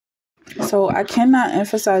So I cannot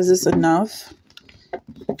emphasize this enough,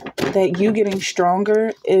 that you getting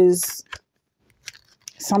stronger is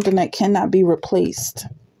something that cannot be replaced.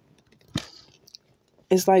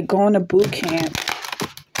 It's like going to boot camp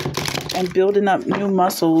and building up new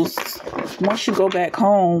muscles. Once you go back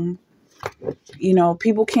home,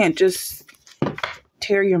 people can't just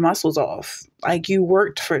tear your muscles off. Like, you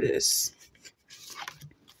worked for this.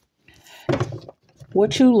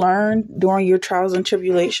 What you learned during your trials and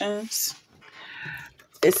tribulations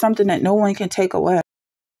is something that no one can take away.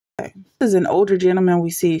 This is an older gentleman we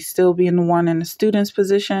see still being the one in the student's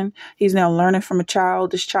position. He's now learning from a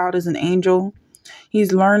child. This child is an angel.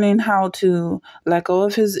 He's learning how to let go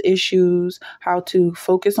of his issues, how to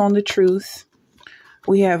focus on the truth.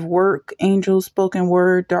 We have work, angels, spoken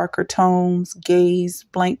word, darker tones, gaze,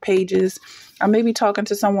 blank pages. I may be talking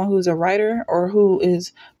to someone who's a writer or who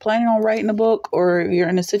is planning on writing a book, or you're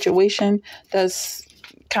in a situation that's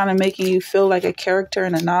kind of making you feel like a character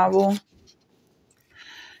in a novel.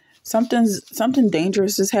 Something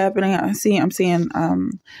dangerous is happening. I'm seeing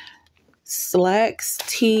slacks,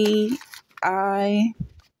 T-I,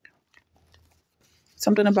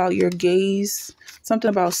 something about your gaze, something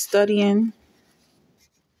about studying.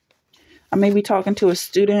 I may be talking to a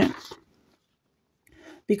student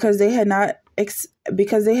because they had not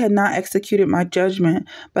executed my judgment,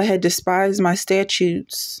 but had despised my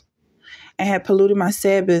statutes and had polluted my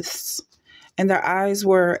Sabbaths, and their eyes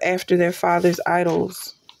were after their father's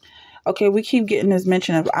idols. Okay, we keep getting this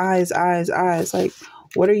mention of eyes, eyes, eyes. Like,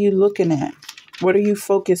 what are you looking at? What are you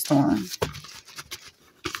focused on?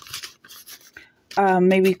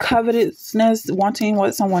 Maybe covetousness, wanting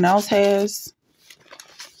what someone else has.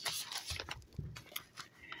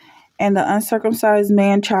 And the uncircumcised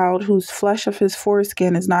man-child, whose flesh of his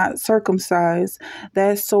foreskin is not circumcised,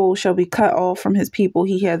 that soul shall be cut off from his people.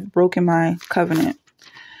 He hath broken my covenant.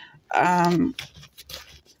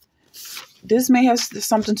 This may have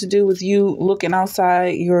something to do with you looking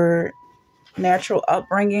outside your natural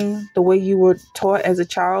upbringing, the way you were taught as a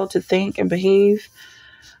child to think and behave.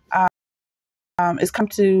 It's come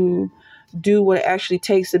to do what it actually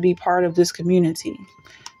takes to be part of this community.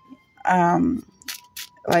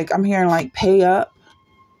 Like, I'm hearing like pay up.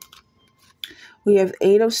 We have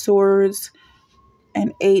 8 of swords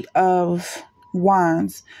and 8 of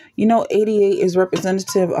wands. 88 is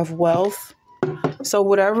representative of wealth. So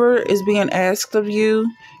whatever is being asked of you,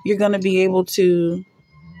 you're going to be able to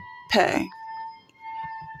pay.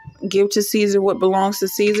 Give to Caesar what belongs to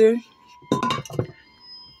Caesar.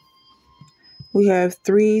 We have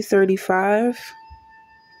 335.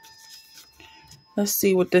 Let's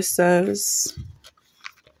see what this says.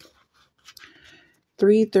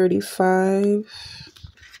 335.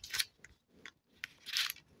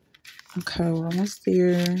 Okay, we're almost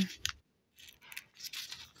there.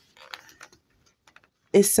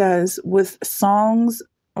 It says, with songs.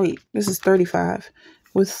 Wait, this is 35.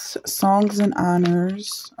 With songs and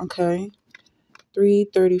honors. Okay.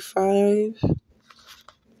 335.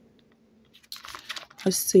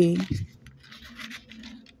 Let's see.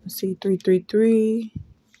 333.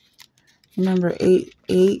 Remember, 8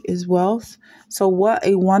 is wealth. So what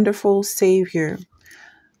a wonderful Savior.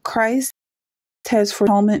 Christ has for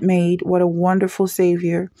atonement made. What a wonderful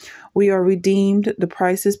Savior. We are redeemed. The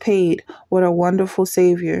price is paid. What a wonderful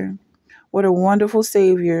Savior. What a wonderful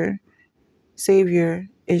Savior. Savior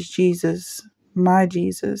is Jesus, my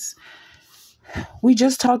Jesus. We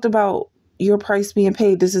just talked about your price being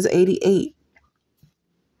paid. This is 88.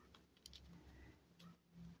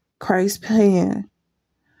 Christ paying.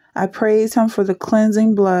 I praise him for the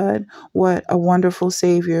cleansing blood. What a wonderful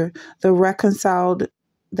Savior. That reconciled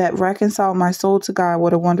my soul to God.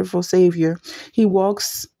 What a wonderful Savior. He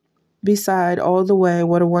walks beside all the way.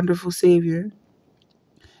 What a wonderful Savior.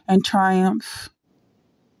 And triumph.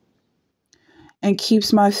 And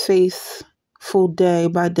keeps my faithful day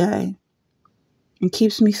by day. And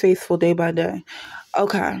keeps me faithful day by day.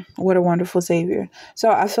 Okay. What a wonderful Savior. So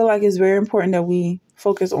I feel like it's very important that we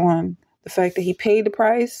focus on the fact that he paid the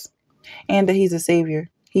price and that he's a savior.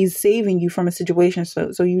 He's saving you from a situation.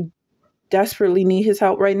 So you desperately need his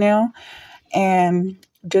help right now. And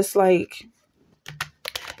just like,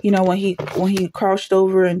 when he crouched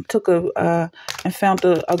over and took and found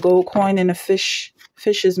a gold coin in a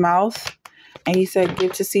fish's mouth, and he said,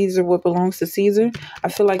 give to Caesar what belongs to Caesar. I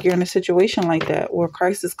feel like you're in a situation like that where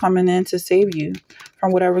Christ is coming in to save you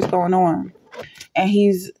from whatever's going on. And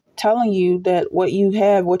he's telling you that what you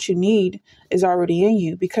have, what you need, is already in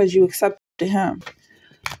you because you accepted him.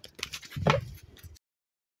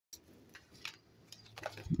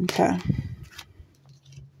 Okay.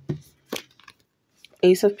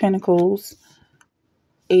 Ace of Pentacles,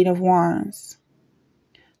 Eight of Wands.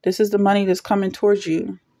 This is the money that's coming towards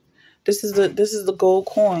you. This is the gold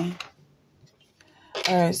coin.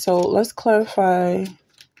 All right, so let's clarify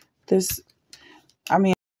this. I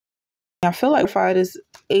mean, I feel like if is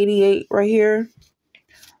 88 right here.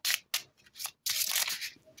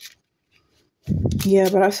 Yeah,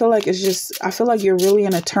 but I feel like I feel like you're really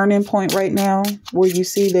in a turning point right now where you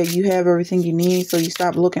see that you have everything you need. So you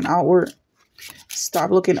stop looking outward.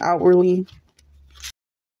 Stop looking outwardly.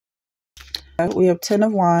 We have 10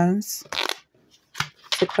 of Wands.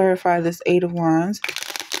 To clarify this 8 of Wands.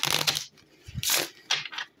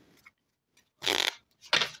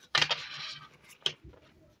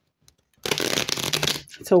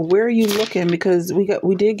 So where are you looking? Because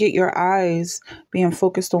we did get your eyes being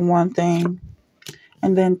focused on one thing.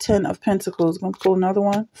 And then 10 of Pentacles. I'm going to pull another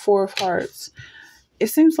one. 4 of Hearts. It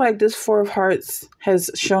seems like this 4 of Hearts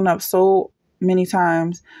has shown up so many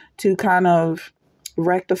times to kind of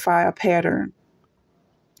rectify a pattern.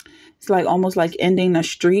 It's like almost like ending a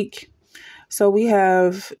streak. So we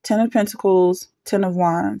have 10 of Pentacles, 10 of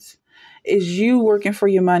Wands. Is you working for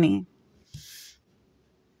your money?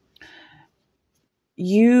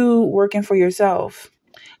 You working for yourself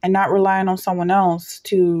and not relying on someone else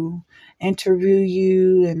to interview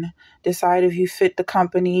you and decide if you fit the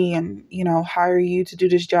company and, hire you to do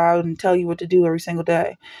this job and tell you what to do every single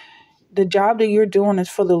day. The job that you're doing is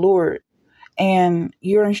for the Lord, and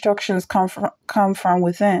your instructions come from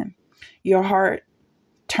within. Your heart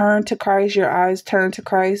turn to Christ, your eyes turn to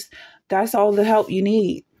Christ. That's all the help you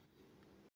need.